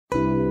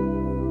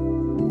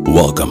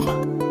Welcome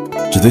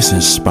to this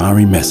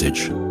inspiring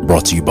message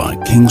brought to you by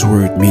King's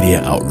Word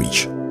Media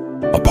Outreach,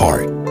 a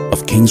part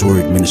of King's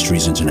Word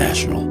Ministries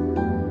International.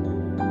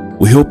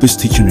 We hope this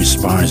teaching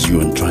inspires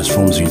you and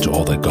transforms you into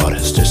all that God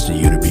has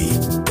destined you to be.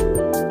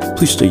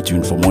 Please stay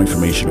tuned for more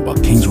information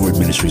about King's Word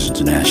Ministries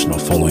International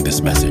following this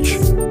message.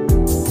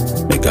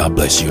 May God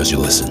bless you as you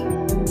listen.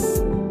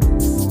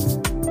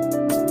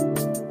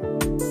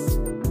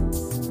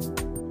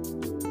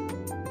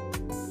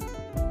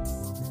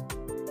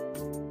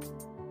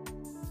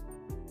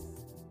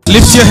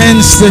 Lift your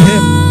hands to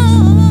Him.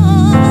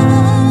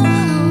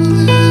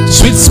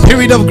 Sweet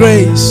Spirit of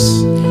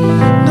grace,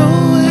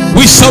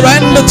 we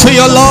surrender to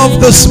your love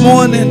this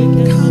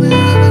morning.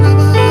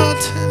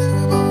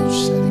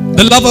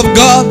 The love of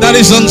God that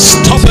is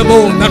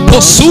unstoppable, that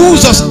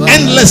pursues us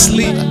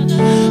endlessly.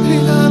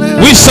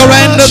 We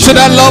surrender to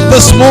that love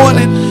this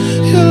morning,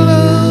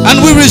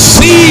 and we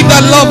receive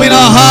that love in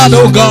our heart,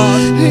 oh God.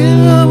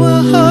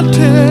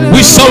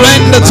 We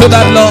surrender to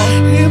that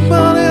love.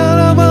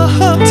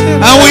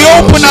 And we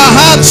open our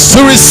hearts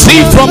to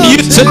receive from you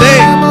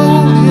today.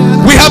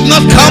 We have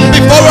not come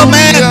before a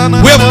man.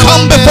 We have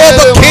come before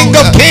the King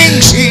of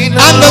Kings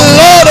and the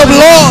Lord of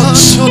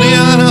Lords.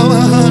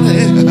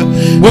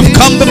 We've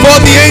come before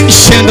the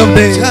Ancient of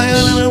Days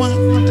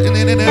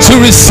to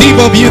receive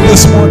of you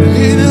this morning.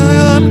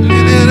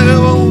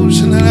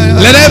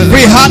 Let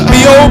every heart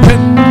be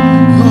open.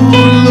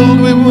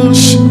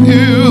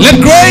 Let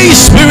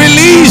grace be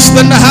released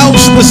in the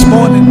house this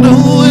morning.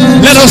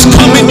 Let us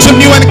come into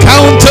new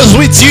encounters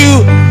with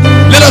you.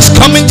 Let us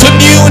come into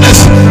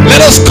newness.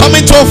 Let us come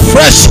into a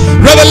fresh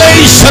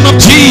revelation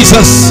of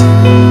Jesus.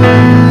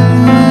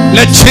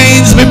 Let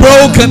chains be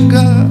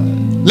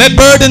broken. Let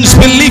burdens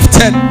be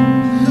lifted.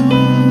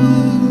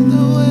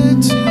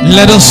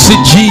 Let us see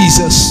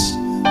Jesus.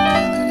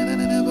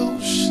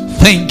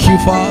 Thank you,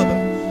 Father.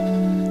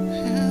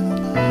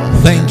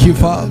 Thank you,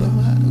 Father.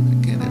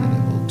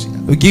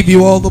 We give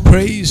you all the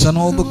praise and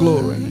all the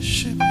glory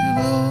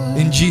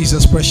in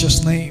Jesus'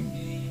 precious name.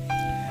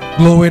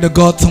 Glory to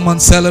God. Someone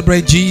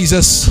celebrate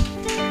Jesus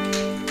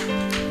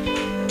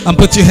and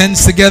put your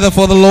hands together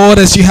for the Lord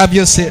as you have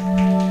your seat.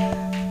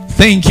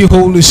 Thank you,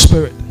 Holy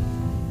Spirit.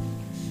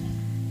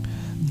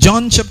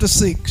 John chapter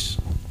 6.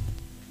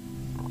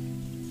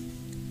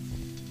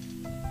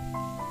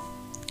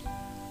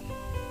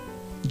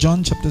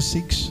 John chapter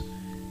 6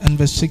 and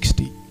verse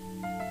 60.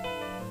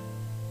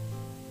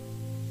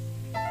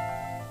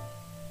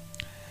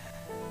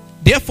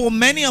 Therefore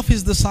many of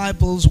his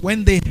disciples,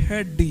 when they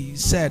heard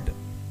these, said,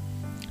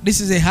 this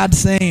is a hard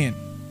saying.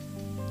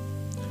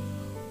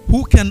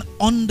 Who can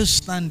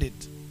understand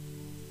it?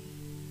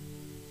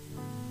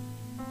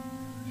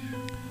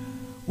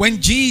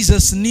 When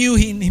Jesus knew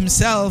in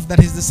himself that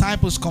his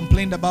disciples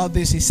complained about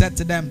this, he said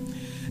to them,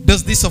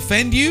 does this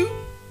offend you?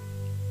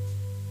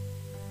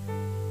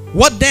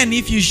 What then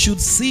if you should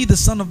see the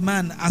Son of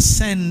Man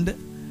ascend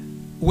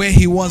where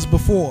he was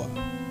before?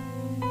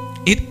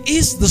 It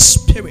is the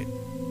Spirit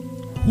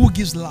who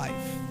gives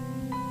life.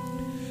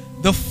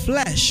 The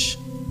flesh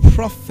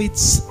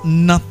profits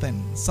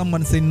nothing.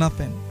 Someone say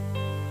nothing.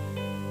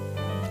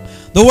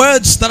 The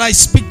words that I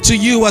speak to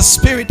you are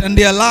spirit and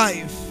they are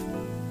life.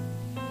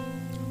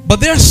 But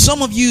there are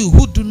some of you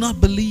who do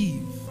not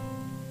believe.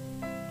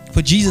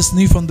 For Jesus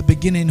knew from the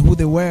beginning who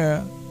they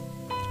were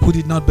who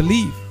did not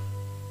believe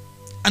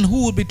and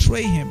who would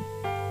betray him.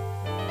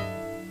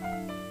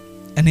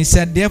 And he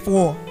said,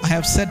 therefore I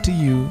have said to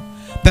you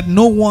that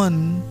no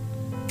one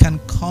can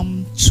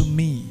come to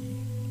me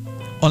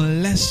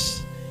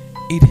unless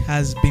it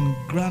has been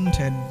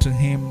granted to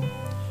him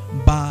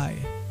by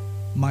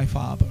my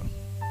Father.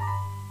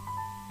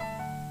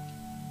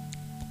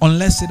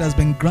 Unless it has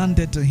been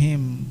granted to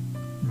him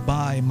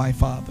by my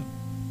Father.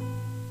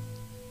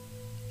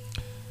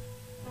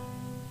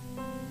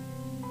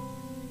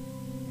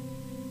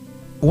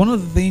 One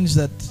of the things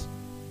that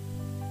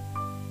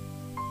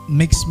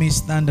makes me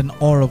stand in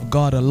awe of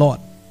God a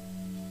lot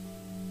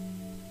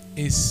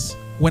is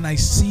when I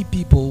see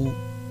people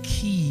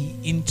key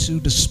into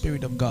the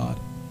Spirit of God.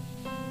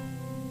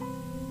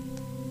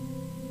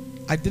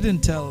 I didn't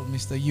tell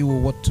Mr. Yu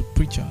what to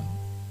preach on.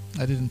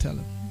 I didn't tell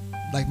him.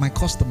 Like my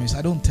custom is,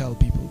 I don't tell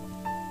people.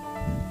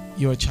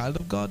 You're a child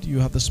of God, you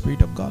have the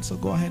Spirit of God, so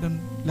go ahead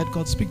and let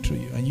God speak through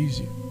you and use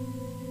you.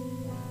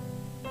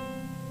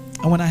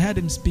 And when I heard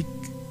him speak,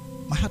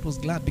 my heart was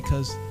glad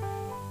because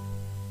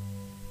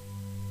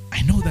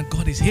I know that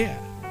God is here.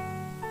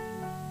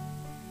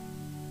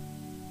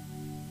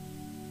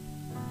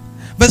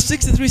 Verse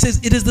 63 says,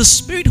 it is the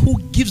Spirit who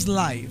gives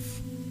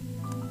life.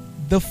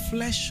 The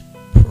flesh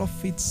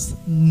profits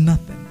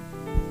nothing.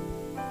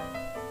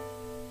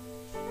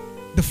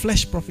 The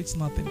flesh profits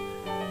nothing.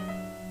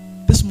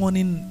 This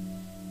morning,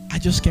 I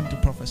just came to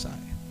prophesy.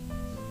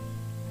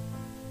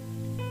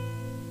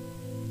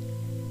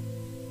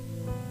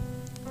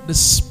 The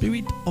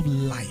Spirit of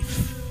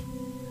life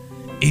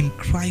in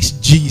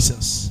Christ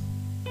Jesus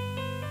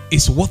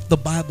is what the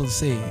Bible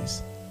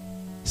says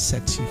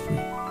sets you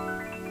free.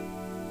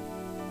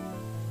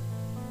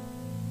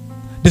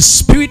 The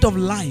Spirit of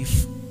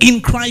life in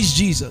Christ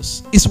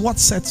Jesus is what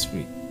sets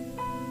free.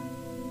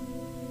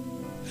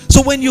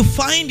 So when you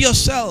find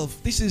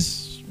yourself, this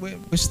is where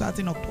we're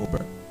starting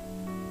October.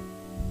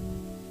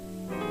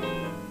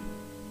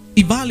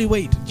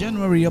 Evaluate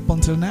January up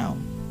until now.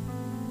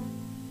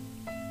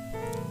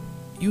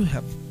 You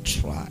have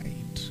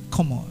tried.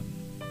 Come on.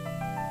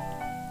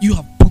 You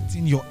have put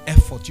in your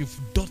effort. You've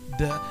dotted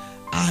the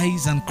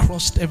I's and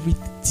crossed every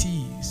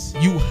T's.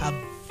 You have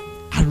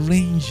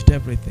arranged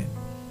everything.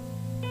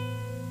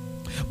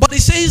 But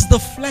it says the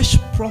flesh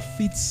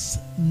profits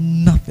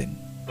nothing.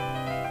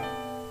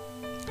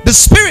 The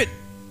spirit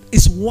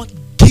is what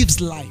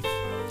gives life.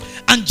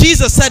 And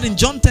Jesus said in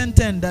John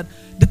 10:10 that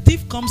the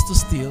thief comes to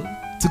steal,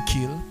 to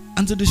kill,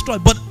 and to destroy.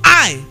 But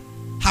I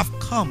have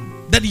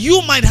come that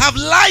you might have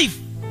life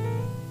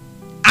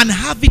and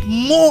have it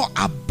more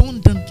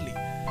abundantly.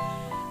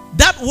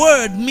 That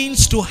word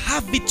means to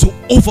have it to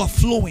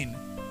overflowing.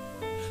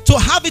 To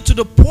have it to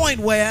the point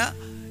where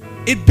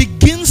it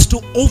begins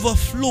to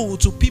overflow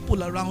to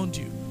people around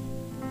you.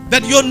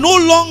 That you're no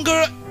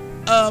longer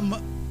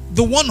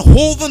the one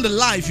holding the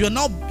life. You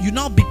now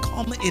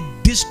become a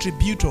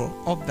distributor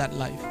of that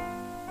life.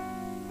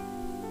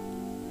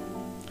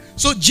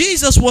 So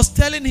Jesus was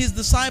telling his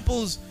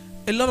disciples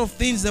a lot of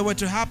things that were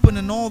to happen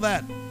and all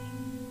that.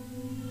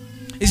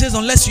 He says,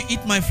 unless you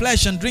eat my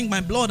flesh and drink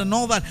my blood and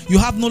all that, you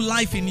have no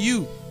life in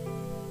you.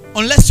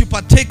 Unless you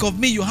partake of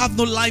me, you have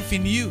no life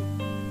in you.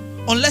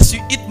 Unless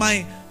you eat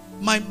my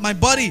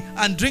body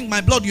and drink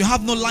my blood, you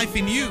have no life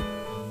in you.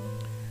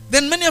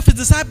 Then many of his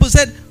disciples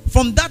said,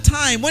 from that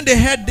time when they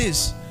heard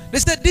this, they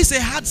said, this is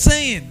a hard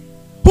saying.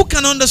 Who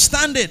can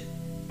understand it?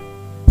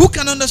 Who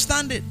can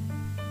understand it?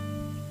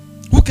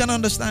 Who can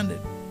understand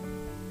it?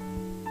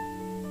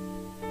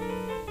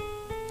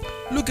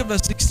 Look at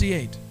verse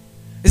 68.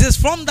 It says,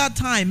 from that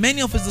time,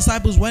 many of his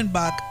disciples went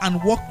back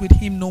and walked with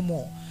him no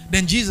more.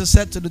 Then Jesus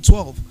said to the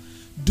 12,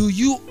 do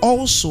you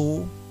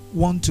also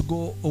want to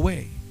go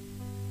away?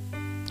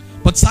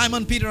 But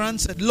Simon Peter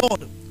answered,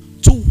 Lord,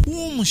 to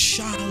whom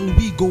shall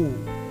we go?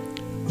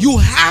 You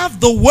have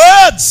the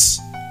words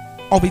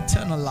of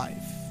eternal life.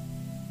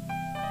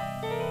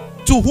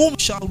 To whom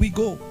shall we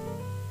go?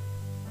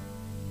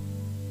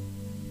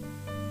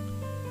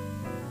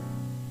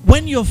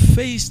 When you're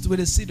faced with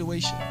a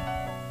situation,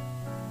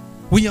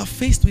 when you're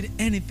faced with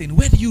anything,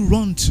 where do you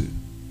run to?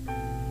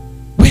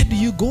 Where do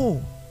you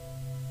go?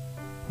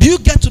 Do you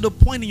get to the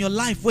point in your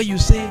life where you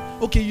say,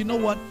 okay, you know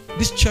what?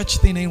 This church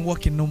thing ain't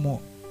working no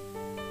more.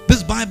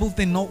 This Bible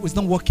thing is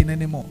not working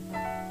anymore.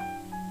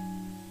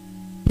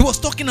 He was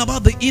talking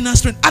about the inner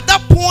strength. At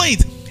that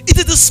point, it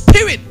is the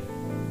spirit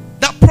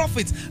that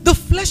profits. The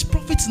flesh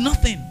profits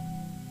nothing.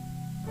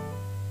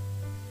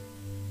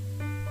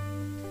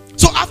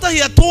 So after he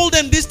had told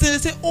them this thing, they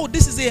say, oh,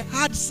 this is a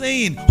hard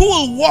saying. Who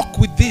will walk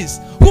with this?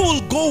 Who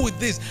will go with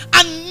this?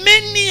 And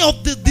many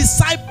of the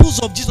disciples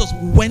of Jesus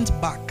went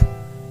back.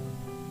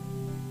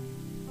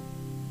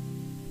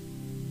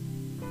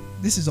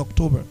 This is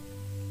October.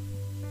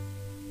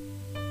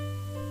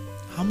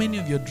 How many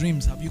of your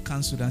dreams have you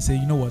cancelled and say,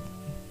 you know what?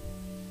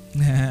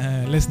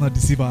 Let's not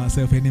deceive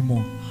ourselves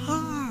anymore.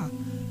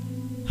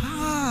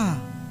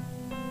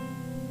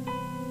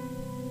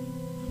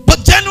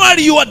 But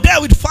January you are there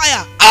with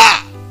fire.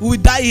 We will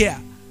die here.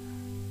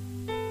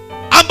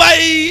 And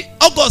by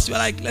August you are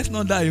like, let's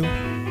not die.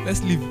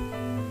 Let's live.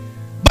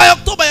 By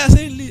October you are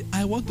saying,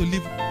 I want to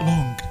live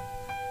long.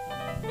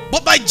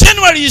 But by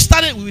January you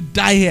started, we will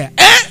die here.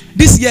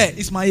 This year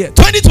is my year.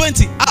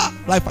 2020.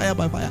 By fire,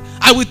 by fire.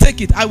 I will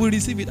take it. I will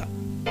receive it.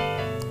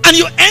 And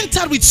you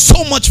entered with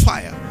so much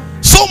fire,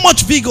 so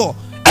much vigor.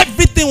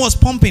 Everything was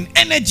pumping,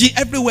 energy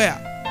everywhere.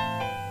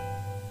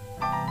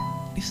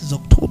 This is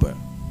October.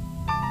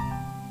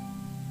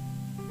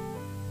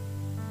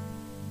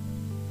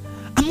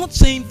 I'm not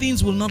saying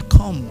things will not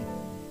come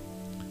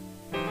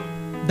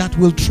that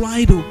will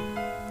try to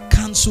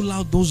cancel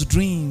out those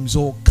dreams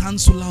or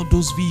cancel out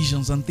those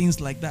visions and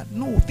things like that.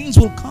 No, things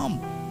will come.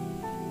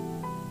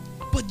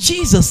 But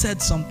Jesus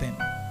said something.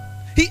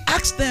 He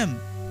asked them,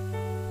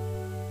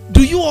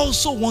 do you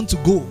also want to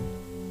go?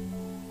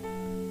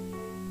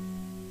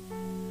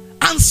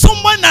 And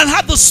someone that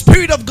had the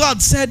Spirit of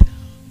God said,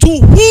 to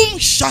whom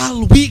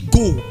shall we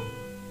go?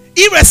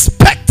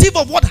 Irrespective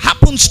of what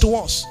happens to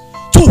us,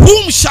 to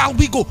whom shall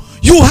we go?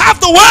 You have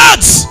the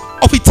words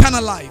of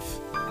eternal life.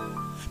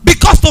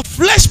 Because the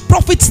flesh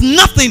profits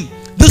nothing.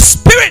 The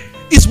Spirit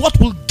is what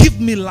will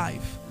give me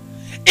life.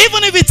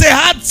 Even if it's a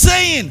hard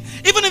saying,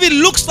 even if it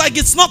looks like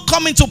it's not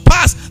coming to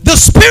pass, the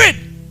Spirit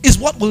is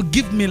what will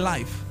give me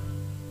life.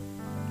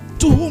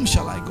 To whom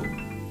shall I go?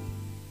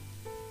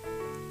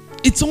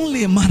 It's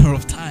only a matter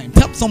of time.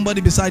 Tap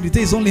somebody beside you.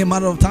 It's only a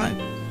matter of time.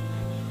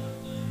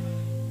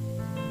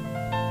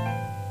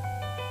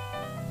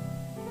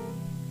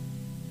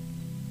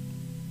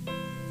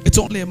 It's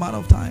only a matter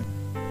of time.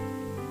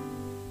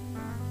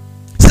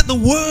 The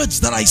words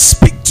that I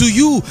speak to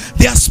you,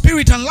 they are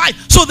spirit and life.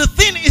 So the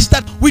thing is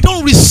that we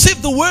don't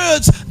receive the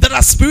words that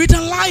are spirit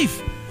and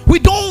life. We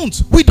don't.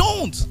 He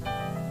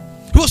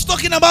was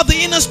talking about the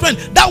inner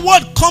strength. That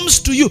word comes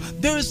to you.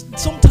 There is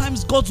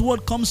sometimes God's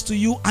word comes to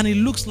you and it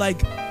looks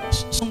like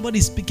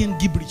somebody speaking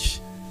gibberish.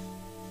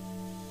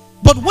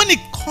 But when it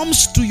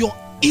comes to your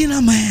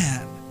inner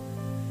man,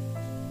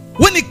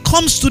 when it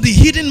comes to the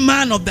hidden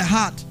man of the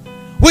heart,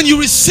 when you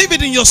receive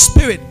it in your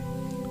spirit,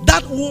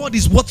 that word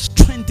is what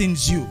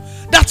strengthens you.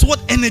 That's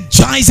what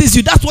energizes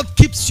you. That's what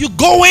keeps you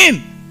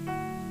going.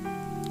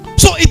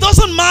 So it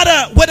doesn't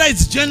matter whether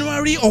it's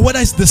January or whether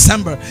it's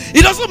December.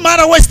 It doesn't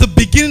matter whether it's the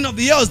beginning of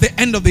the year or it's the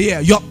end of the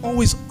year. You're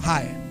always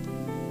high.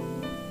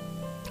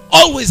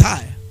 Always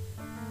high.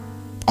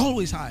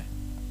 Always high.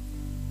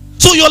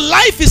 So your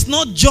life is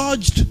not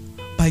judged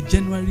by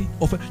January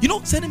or February. You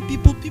know, certain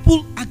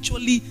people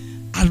actually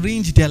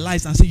arrange their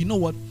lives and say, you know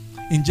what?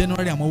 In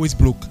January, I'm always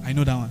broke. I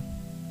know that one.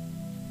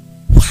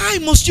 Why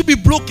must you be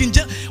broke in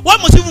January? Why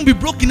must you even be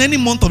broke in any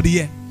month of the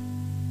year?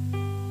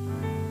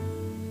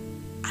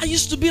 I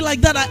used to be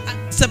like that.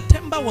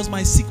 September was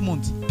my sick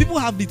month. People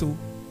have it.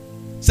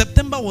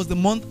 September was the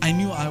month I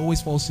knew I always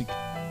fall sick.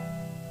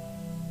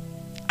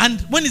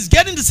 And when it's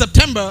getting to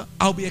September,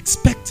 I'll be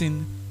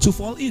expecting to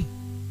fall ill.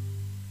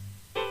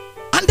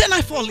 And then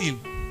I fall ill.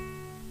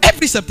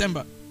 Every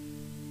September.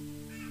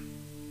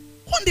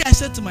 One day I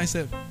said to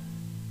myself,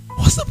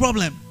 what's the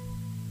problem?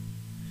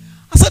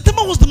 And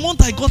September was the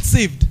month I got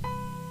saved.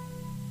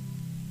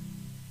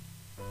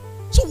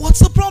 So what's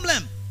the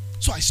problem?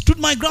 So I stood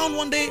my ground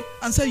one day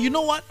and said, you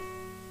know what?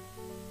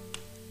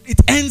 It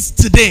ends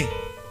today.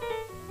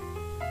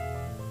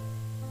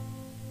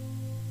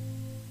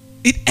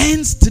 It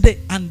ends today.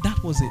 And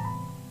that was it.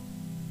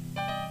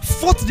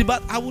 Fought the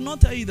battle. I will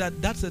not tell you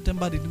that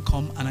September didn't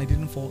come and I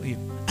didn't fall ill.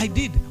 I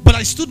did. But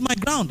I stood my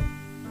ground.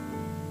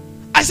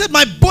 I said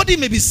my body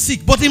may be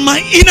sick, but in my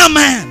inner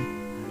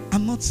man,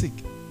 I'm not sick.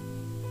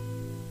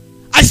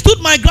 I stood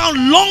my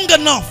ground long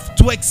enough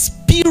to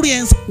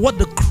experience what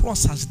the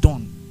cross has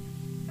done.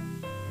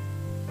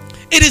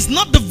 It is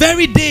not the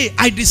very day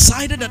I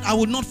decided that I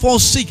would not fall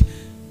sick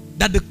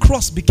that the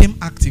cross became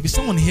active. Is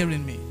someone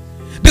hearing me?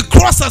 The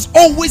cross has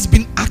always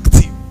been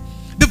active.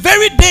 The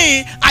very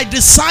day I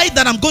decide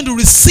that I'm going to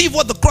receive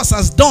what the cross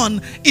has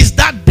done is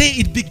that day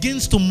it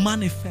begins to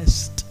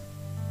manifest.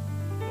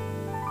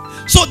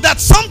 So that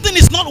something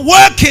is not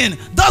working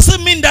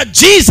doesn't mean that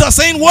Jesus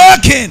ain't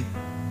working.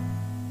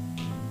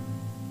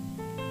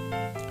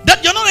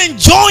 That you're not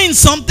enjoying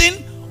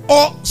something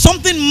or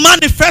something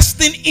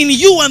manifesting in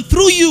you and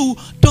through you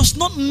does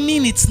not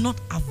mean it's not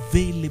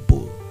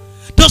available.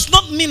 Does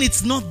not mean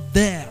it's not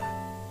there.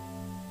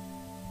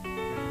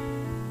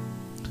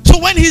 So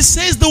when he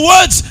says the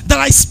words that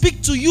I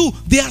speak to you,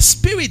 they are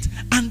spirit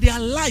and they are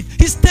life.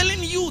 He's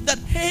telling you that,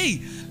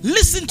 hey,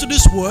 listen to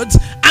these words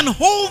and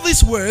hold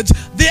these words.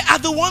 They are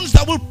the ones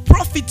that will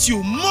profit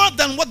you more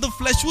than what the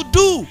flesh will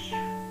do.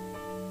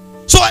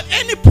 So at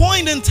any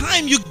point in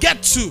time you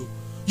get to,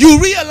 you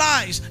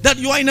realize that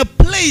you are in a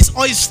place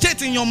or a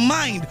state in your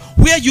mind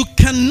where you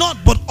cannot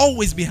but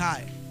always be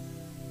high.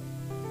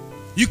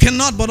 You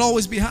cannot but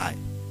always be high.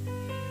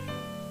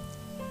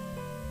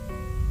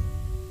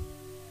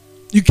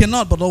 You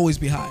cannot but always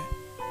be high.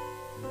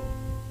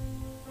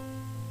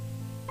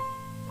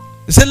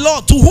 They said,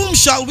 Lord, to whom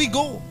shall we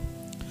go?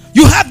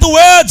 You have the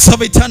words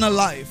of eternal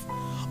life.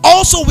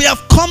 Also we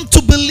have come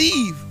to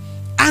believe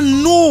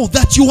and know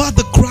that you are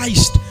the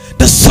Christ,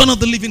 the Son of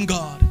the living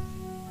God.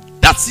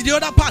 That's the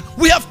other part.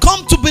 We have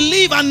come to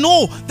believe and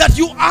know that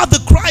you are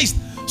the Christ.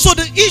 So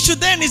the issue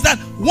then is that,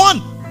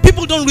 one,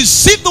 people don't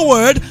receive the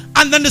word,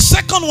 and then the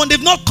second one,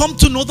 they've not come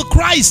to know the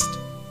Christ.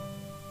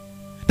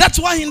 That's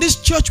why in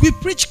this church we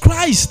preach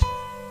Christ.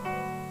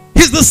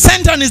 He's the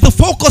center and he's the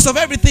focus of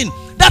everything.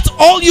 That's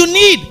all you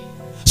need.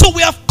 So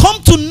we have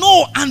come to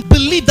know and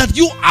believe that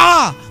you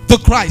are the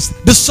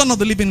Christ, the Son of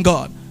the living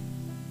God.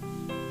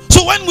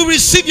 So when we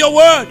receive your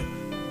word,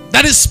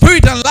 that is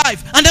spirit and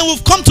life, and then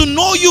we've come to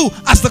know you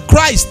as the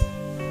Christ,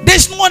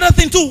 there's no other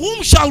thing. To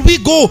whom shall we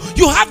go?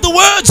 You have the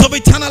words of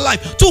eternal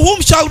life. To whom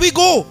shall we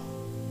go?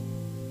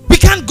 We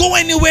can't go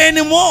anywhere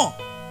anymore.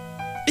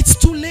 It's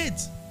too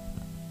late.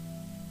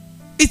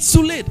 It's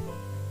too late.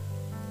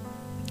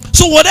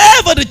 So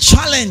whatever the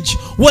challenge,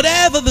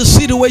 whatever the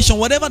situation,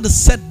 whatever the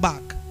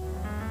setback,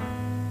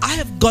 I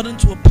have gotten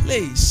to a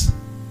place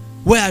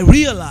where I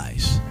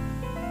realize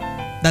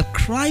that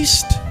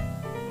Christ,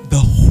 the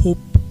hope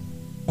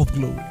of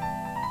glory.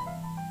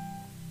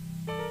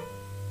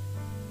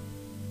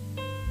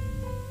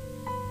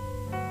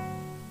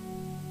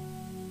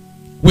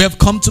 We have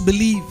come to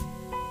believe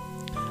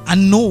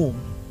and know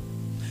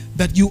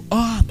that you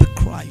are the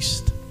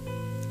Christ,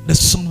 the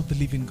Son of the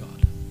living God.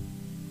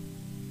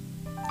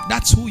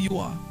 That's who you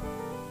are.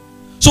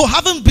 So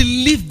having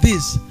believed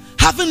this,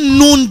 having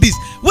known this,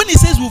 when he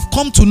says we've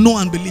come to know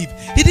and believe,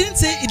 he didn't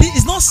say,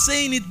 he's not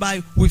saying it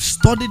by we've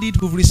studied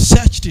it, we've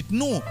researched it.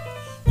 No,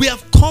 we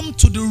have come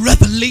to the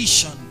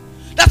revelation.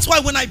 That's why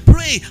when I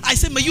pray, I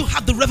say, may you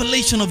have the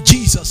revelation of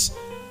Jesus.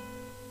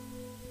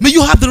 May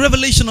you have the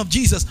revelation of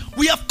Jesus.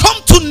 We have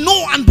come to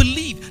know and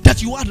believe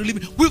that you are the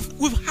living.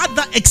 We've had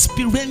that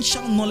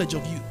experiential knowledge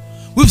of you.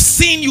 We've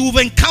seen you. We've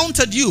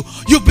encountered you.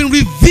 You've been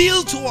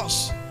revealed to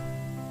us.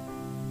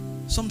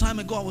 Some time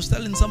ago, I was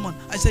telling someone,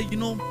 I said,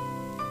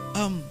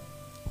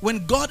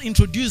 when God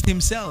introduced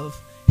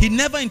himself, he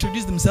never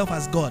introduced himself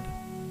as God.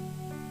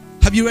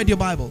 Have you read your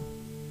Bible?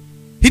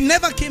 He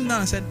never came down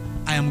and said,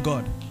 I am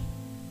God.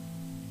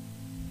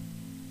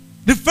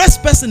 The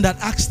first person that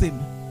asked him,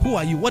 who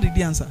are you? What did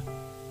he answer?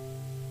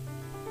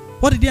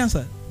 What did he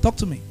answer? Talk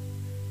to me.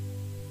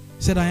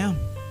 He said, I am.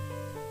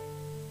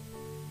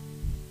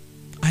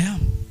 I am.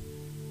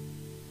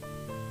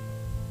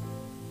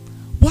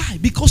 Why?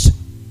 Because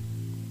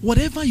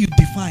whatever you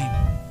define,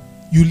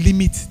 you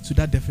limit to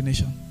that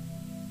definition.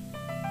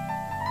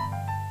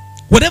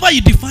 Whatever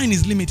you define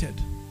is limited.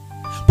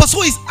 But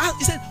so he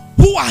said,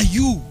 who are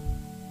you?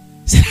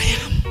 He said, I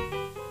am.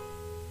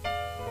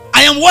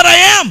 I am what I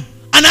am.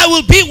 And I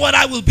will be what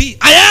I will be.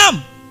 I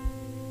am.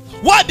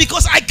 Why?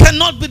 Because I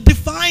cannot be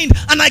defined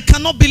and I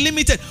cannot be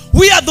limited.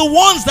 We are the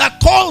ones that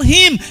call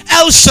him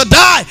El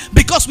Shaddai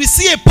because we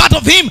see a part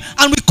of him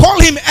and we call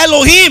him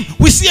Elohim.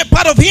 We see a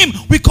part of him,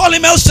 we call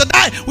him El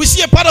Shaddai. We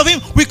see a part of him,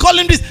 we call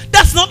him this.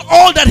 That's not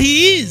all that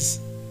he is.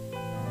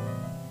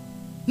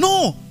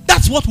 No,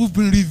 that's what we've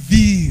been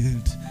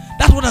revealed.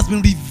 That's what has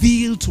been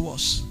revealed to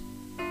us.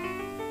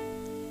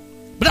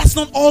 But that's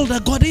not all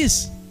that God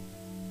is.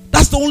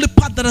 That's the only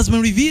part that has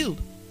been revealed.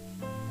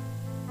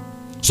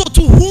 So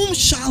to whom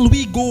shall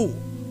we go?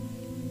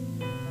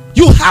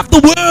 You have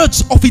the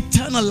words of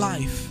eternal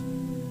life.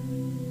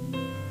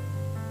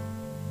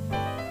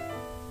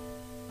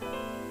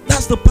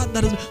 That's the part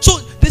that is. So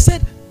they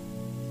said,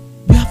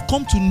 we have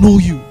come to know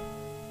you.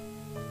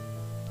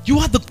 You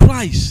are the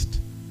Christ,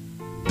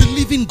 the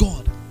living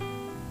God.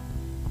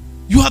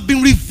 You have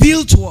been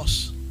revealed to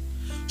us.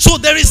 So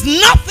there is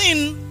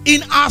nothing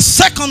in our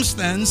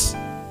circumstance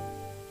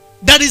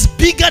that is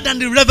bigger than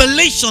the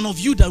revelation of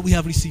you that we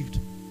have received.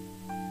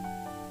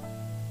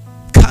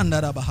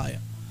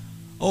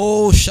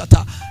 Oh,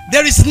 Shatta.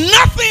 There is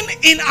nothing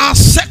in our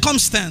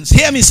circumstance,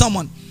 hear me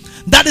someone,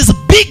 that is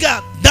bigger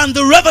than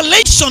the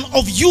revelation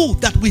of you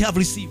that we have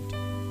received.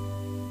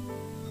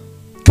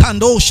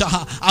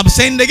 I'm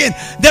saying it again.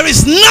 There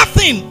is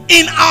nothing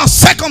in our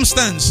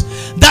circumstance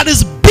that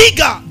is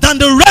bigger than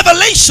the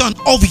revelation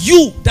of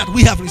you that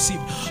we have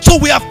received. So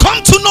we have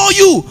come to know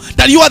you,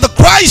 that you are the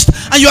Christ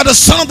and you are the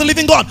Son of the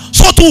living God.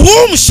 So to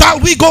whom shall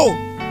we go?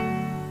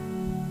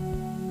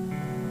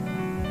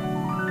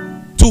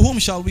 To whom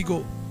shall we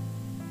go?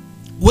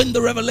 When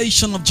the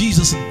revelation of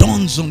Jesus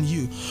dawns on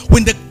you,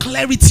 when the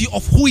clarity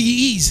of who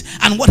he is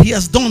and what he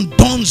has done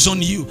dawns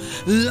on you,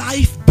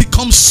 life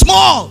becomes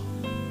small.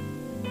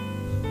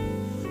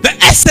 The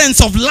essence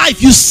of life,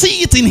 you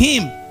see it in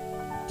him.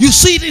 You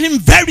see it in him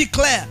very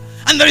clear.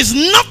 And there is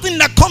nothing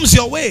that comes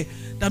your way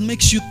that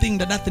makes you think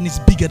that that thing is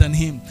bigger than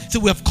him. So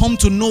we have come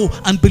to know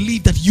and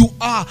believe that you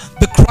are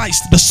the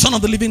Christ, the Son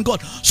of the living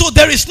God. So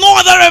there is no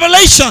other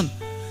revelation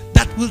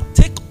that will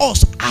take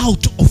us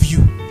out of you.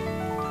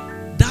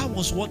 That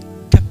was what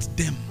kept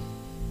them.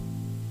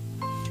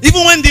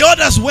 Even when the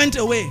others went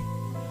away,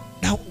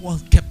 that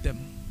was kept them.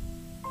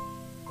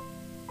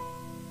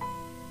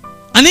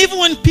 And even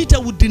when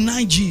Peter would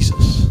deny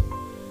Jesus,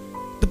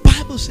 the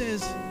Bible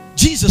says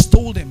Jesus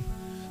told him,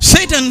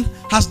 Satan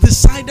has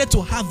decided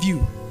to have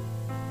you.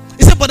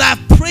 He said, but I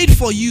have prayed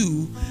for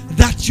you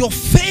that your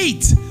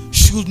faith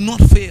should not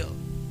fail.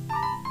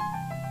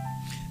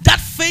 That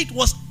faith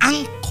was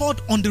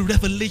anchored on the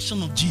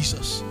revelation of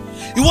Jesus.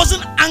 It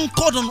wasn't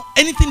anchored on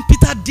anything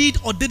Peter did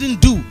or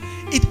didn't do.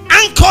 It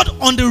anchored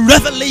on the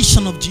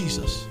revelation of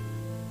Jesus.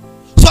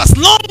 So as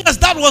long as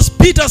that was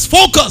Peter's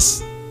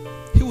focus,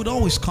 he would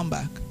always come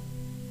back.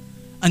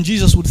 And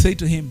Jesus would say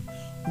to him,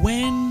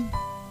 when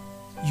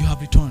you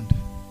have returned,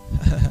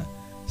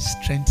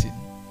 strengthen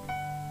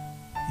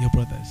your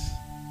brothers.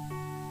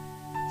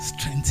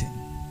 Strengthen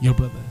your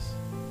brothers.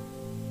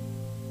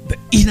 The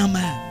inner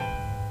man.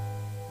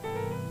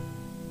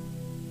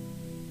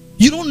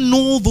 You don't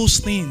know those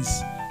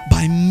things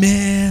by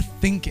mere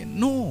thinking.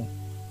 No.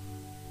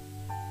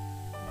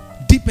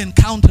 Deep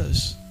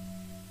encounters.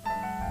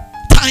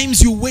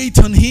 Times you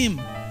wait on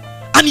him.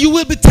 And you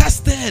will be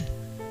tested.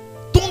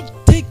 Don't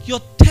take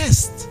your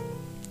test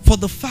for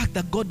the fact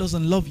that God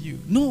doesn't love you.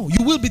 No,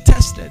 you will be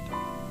tested.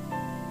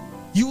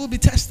 You will be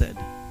tested.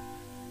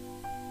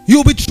 You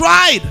will be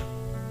tried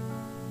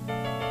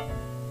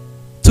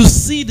to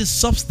see the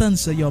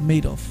substance that you're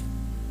made of.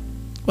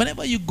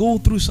 Whenever you go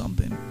through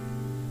something,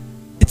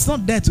 it's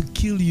not there to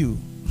kill you.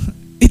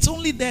 It's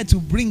only there to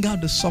bring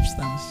out the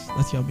substance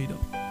that you're made of.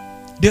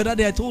 The other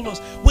day I told us,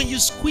 when you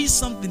squeeze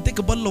something, take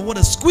a bottle of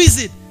water,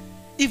 squeeze it.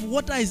 If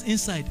water is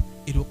inside,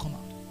 it will come out.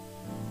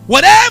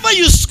 Whatever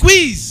you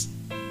squeeze,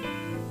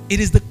 it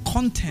is the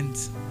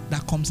content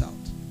that comes out.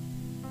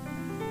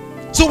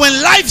 So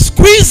when life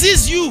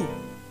squeezes you,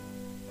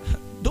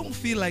 don't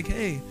feel like,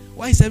 hey,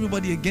 why is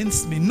everybody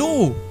against me?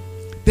 No,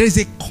 there is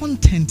a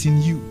content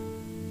in you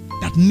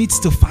that needs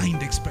to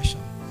find expression.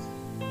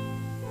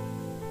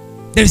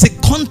 There is a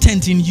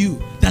content in you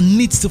that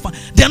needs to find.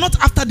 They are not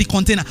after the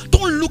container.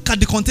 Don't look at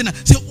the container.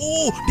 Say,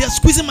 oh, they are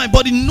squeezing my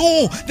body.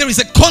 No, there is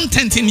a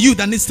content in you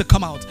that needs to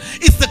come out.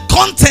 It's the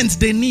content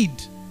they need.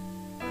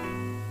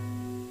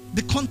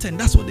 The content,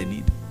 that's what they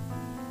need.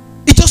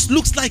 It just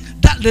looks like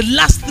that the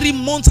last 3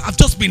 months have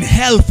just been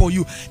hell for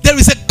you. There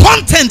is a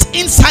content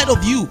inside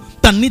of you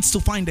that needs to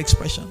find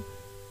expression.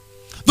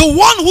 The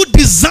one who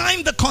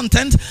designed the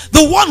content,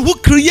 the one who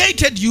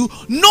created you,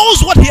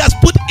 knows what he has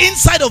put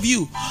inside of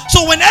you.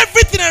 So when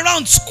everything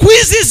around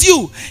squeezes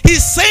you,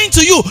 he's saying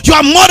to you, you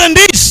are more than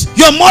this.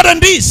 You are more than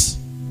this.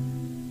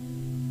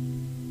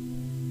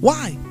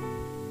 Why?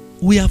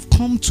 We have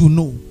come to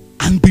know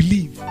and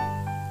believe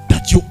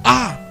that you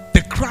are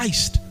the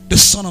Christ, the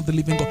Son of the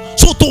living God.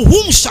 So to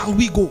whom shall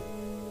we go?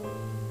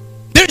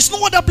 There is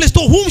no other place. To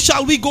whom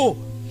shall we go?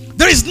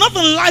 There is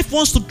nothing life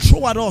wants to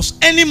throw at us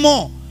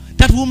anymore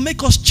that will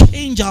make us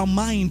change our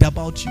mind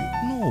about you.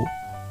 No.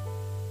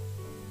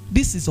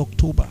 This is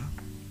October.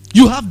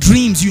 You have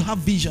dreams, you have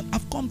vision.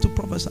 I've come to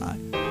prophesy.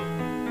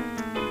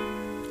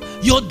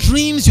 Your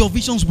dreams, your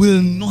visions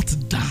will not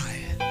die.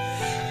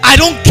 I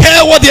don't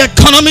care what the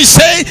economy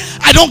say.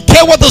 I don't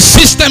care what the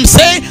system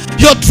say.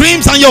 Your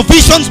dreams and your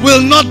visions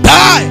will not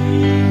die.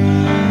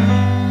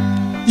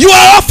 You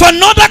are of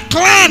another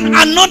clan,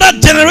 another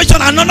generation,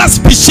 another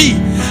species.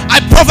 I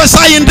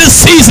prophesy in this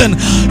season,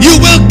 you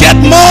will get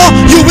more,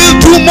 you will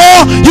do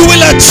more, you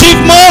will achieve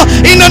more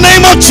in the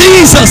name of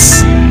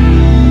Jesus.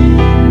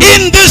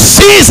 In this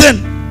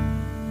season,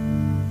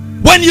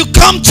 when you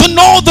come to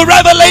know the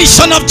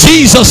revelation of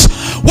Jesus,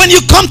 when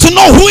you come to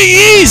know who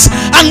he is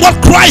and what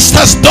Christ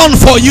has done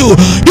for you,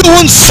 you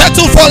won't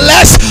settle for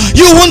less.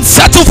 You won't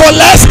settle for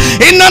less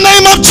in the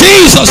name of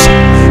Jesus.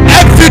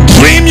 Every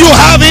dream you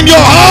have in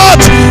your heart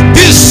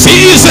this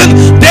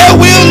season, they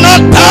will not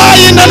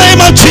die in the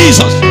name of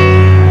Jesus.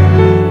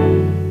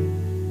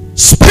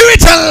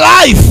 Spirit and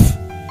life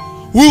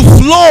will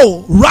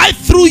flow right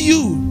through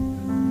you.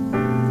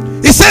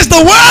 It says the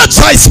words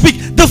I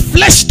speak, the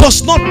flesh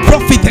does not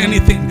profit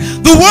anything.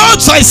 The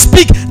words I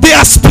speak, they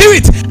are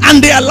spirit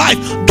and they are life.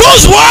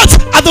 Those words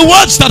are the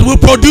words that will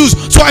produce.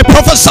 So I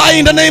prophesy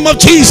in the name of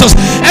Jesus.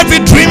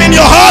 Every dream in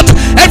your heart,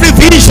 every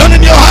vision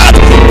in your heart,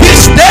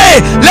 this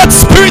day, let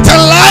spirit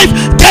and life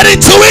get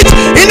into it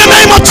in the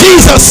name of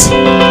Jesus.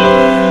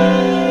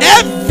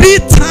 Every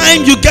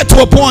time you get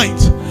to a point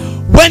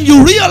when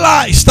you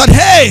realize that,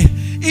 hey,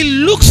 it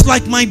looks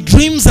like my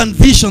dreams and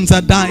visions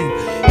are dying,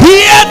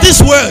 hear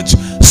these words: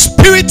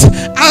 spirit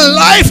and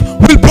life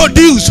will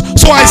produce.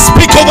 So I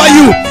speak over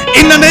you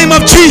in the name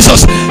of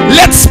Jesus.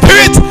 Let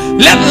spirit,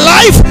 let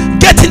life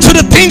get into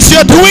the things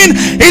you're doing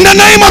in the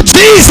name of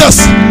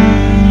Jesus.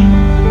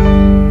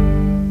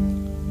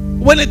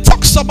 When it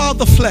talks about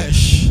the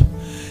flesh,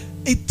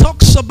 it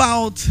talks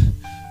about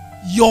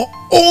your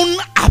own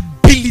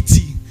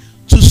ability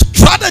to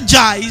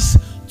strategize,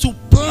 to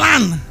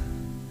plan.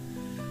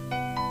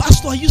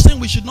 Pastor, are you saying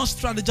we should not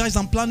strategize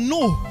and plan?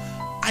 No.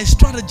 I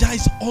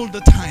strategize all the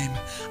time.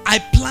 I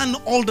plan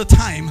all the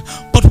time.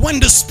 But when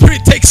the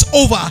Spirit takes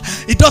over,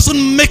 it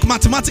doesn't make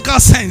mathematical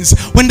sense.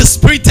 When the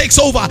Spirit takes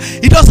over,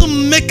 it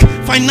doesn't make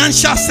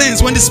financial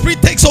sense. When the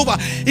Spirit takes over,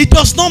 it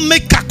does not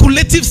make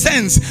calculative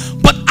sense.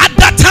 But at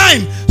that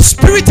time,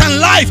 spirit and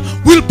life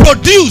will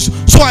produce.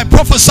 So I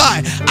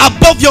prophesy,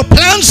 above your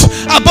plans,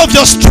 above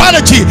your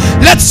strategy,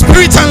 let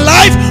spirit and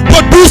life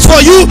produce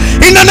for you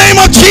in the name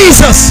of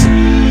Jesus.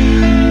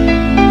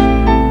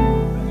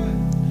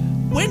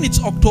 When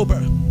it's October,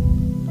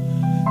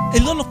 a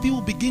lot of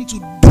people begin to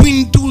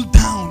dwindle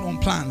down on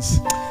plans.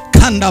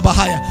 Kanda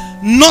Bahaya.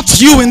 Not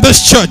you in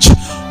this church.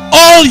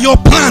 All your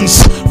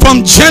plans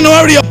from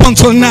January up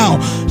until now,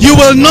 you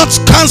will not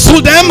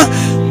cancel them.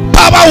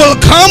 Power will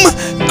come,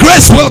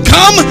 grace will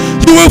come,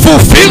 you will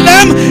fulfill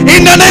them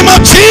in the name of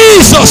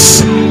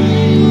Jesus.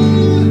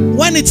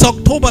 When it's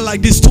October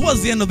like this,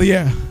 towards the end of the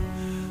year,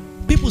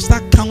 people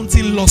start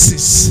counting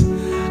losses.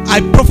 I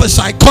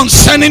prophesy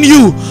concerning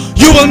you,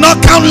 you will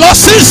not count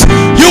losses,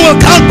 you will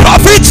count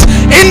profits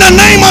in the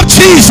name of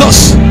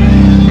Jesus.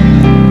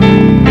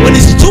 When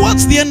it's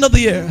towards the end of the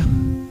year,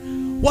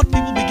 what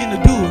people begin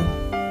to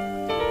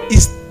do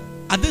is,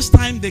 at this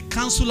time, they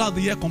cancel out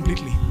the year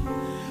completely.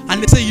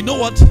 And they say, you know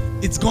what?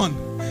 It's gone.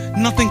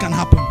 Nothing can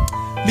happen.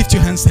 Lift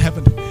your hands to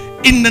heaven.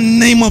 In the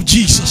name of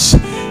Jesus.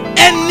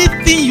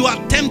 Anything you are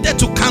tempted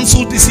to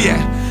cancel this year,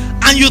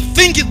 and you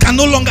think it can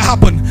no longer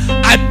happen,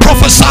 I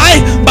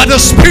prophesy by the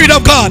Spirit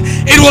of God,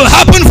 it will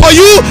happen for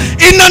you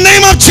in the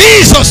name of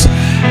Jesus.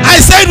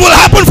 I say it will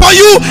happen for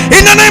you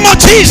in the name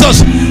of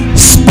Jesus.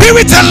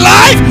 Spirit and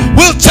life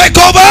will take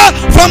over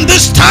from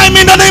this time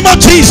in the name of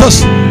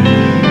Jesus.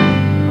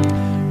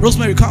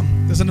 Rosemary, come.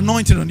 There's an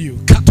anointing on you.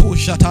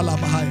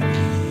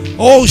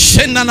 Oh,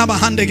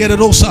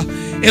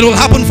 it will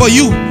happen for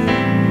you.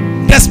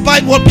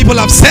 Despite what people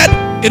have said,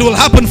 it will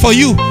happen for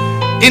you.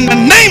 In the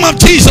name of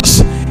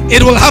Jesus,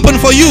 it will happen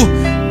for you.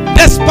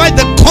 Despite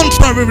the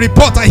contrary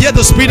report, I hear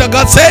the Spirit of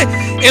God say,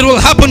 it will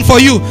happen for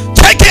you.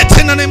 Take it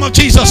in the name of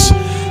Jesus.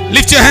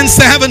 Lift your hands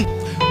to heaven.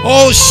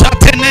 Oh,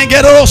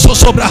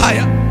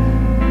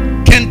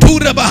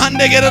 Kentura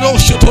bahande gerero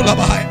shotola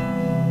bahaya.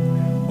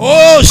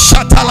 Oh,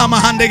 shatala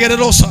mahande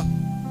gererosa.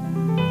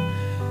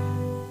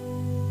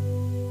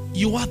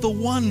 You are the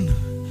one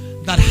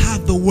that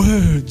have the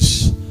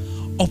words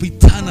of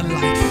eternal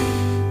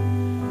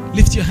life.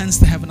 Lift your hands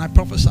to heaven. I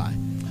prophesy.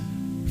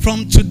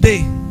 From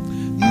today,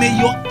 may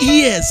your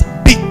ears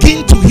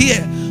begin to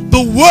hear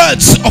the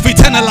words of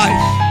eternal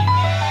life.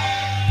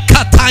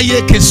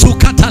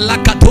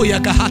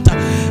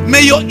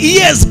 May your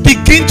ears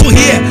begin to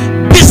hear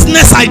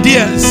business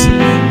ideas.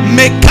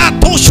 May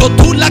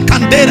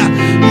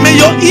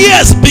your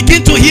ears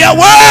begin to hear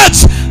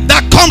words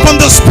that come from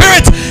the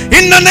Spirit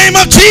in the name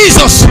of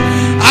Jesus.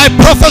 I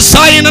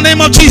prophesy in the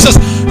name of Jesus,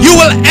 you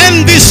will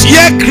end this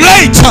year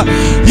great.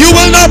 You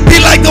will not be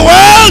like the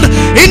world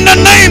in the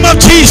name of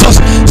Jesus.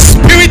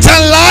 Spirit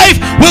and life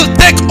will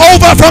take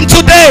over from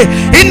today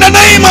in the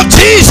name of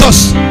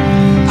Jesus.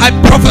 I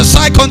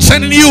prophesy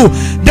concerning you,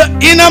 the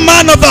inner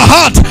man of the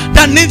heart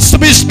that needs to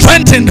be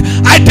strengthened.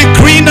 I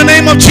decree in the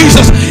name of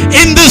Jesus,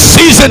 in this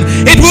season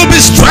it will be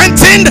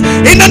strengthened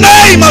in the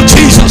name of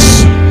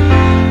Jesus.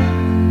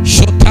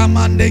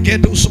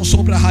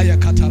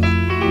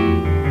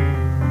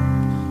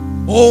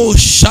 Oh,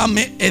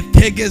 Shame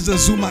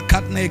Etegezazuma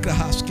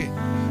Katnegrahaske.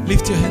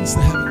 Lift your hands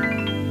to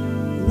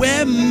heaven.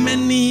 Where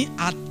many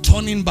are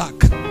turning back,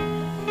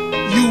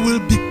 you will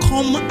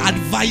become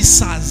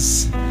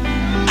advisors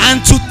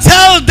and to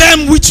tell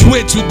them which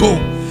way to go.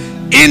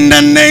 In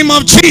the name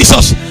of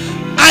Jesus.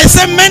 I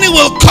say many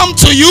will come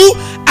to you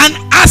and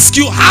ask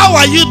you, how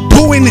are you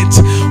doing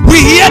it? We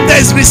hear there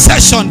is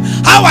recession.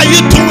 How are you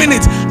doing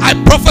it? I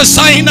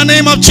prophesy in the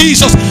name of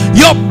Jesus,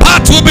 your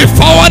path will be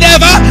forward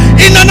ever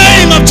in the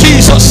name of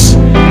Jesus.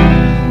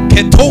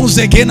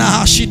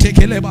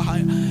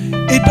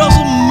 It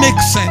doesn't make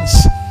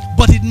sense,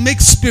 but it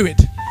makes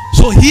spirit.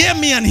 So hear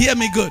me and hear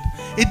me good.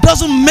 It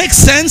doesn't make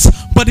sense,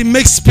 but it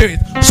makes spirit.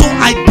 So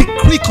I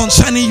decree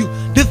concerning you,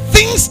 the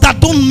things that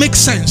don't make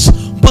sense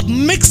but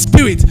make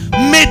spirit,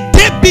 may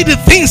they be the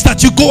things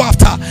that you go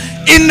after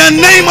in the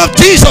name of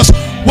Jesus.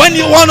 When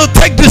you want to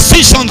take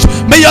decisions,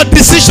 may your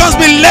decisions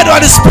be led by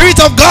the Spirit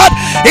of God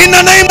in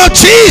the name of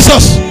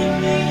Jesus.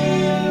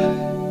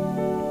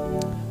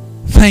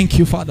 Thank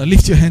you, Father.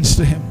 Lift your hands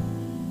to Him.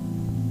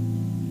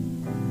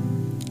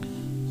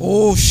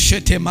 Oh,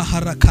 shete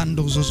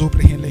maharakando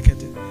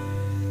zozoprehelekete.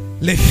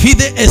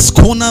 Lefide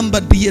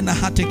eskonamba diena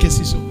hate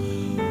kesiso.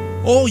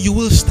 Oh, you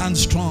will stand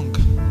strong.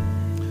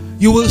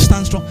 You will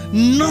stand strong.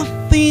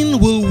 Nothing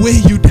will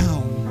weigh you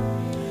down.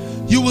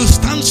 You will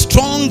stand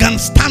strong and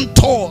stand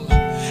tall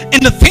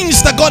in the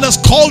things that God has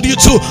called you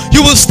to.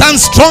 You will stand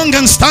strong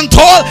and stand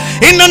tall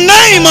in the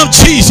name of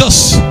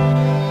Jesus.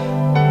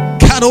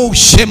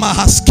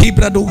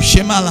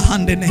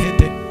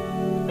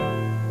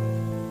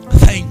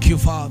 Thank you,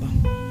 Father.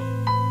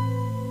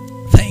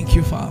 Thank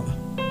you, Father.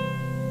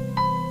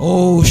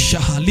 Oh,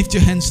 Shaha, lift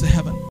your hands to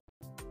heaven.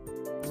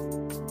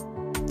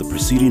 The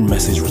preceding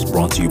message was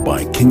brought to you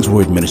by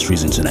Kingsword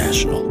Ministries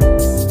International.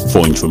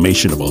 For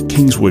information about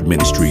Kingsword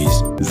Ministries,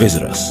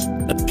 visit us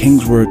at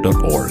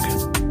kingsword.org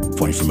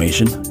for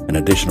information and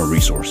additional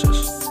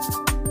resources.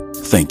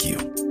 Thank you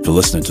for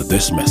listening to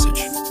this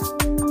message.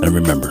 And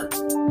remember,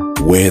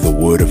 where the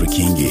word of a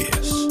king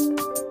is,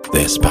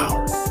 there's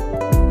power.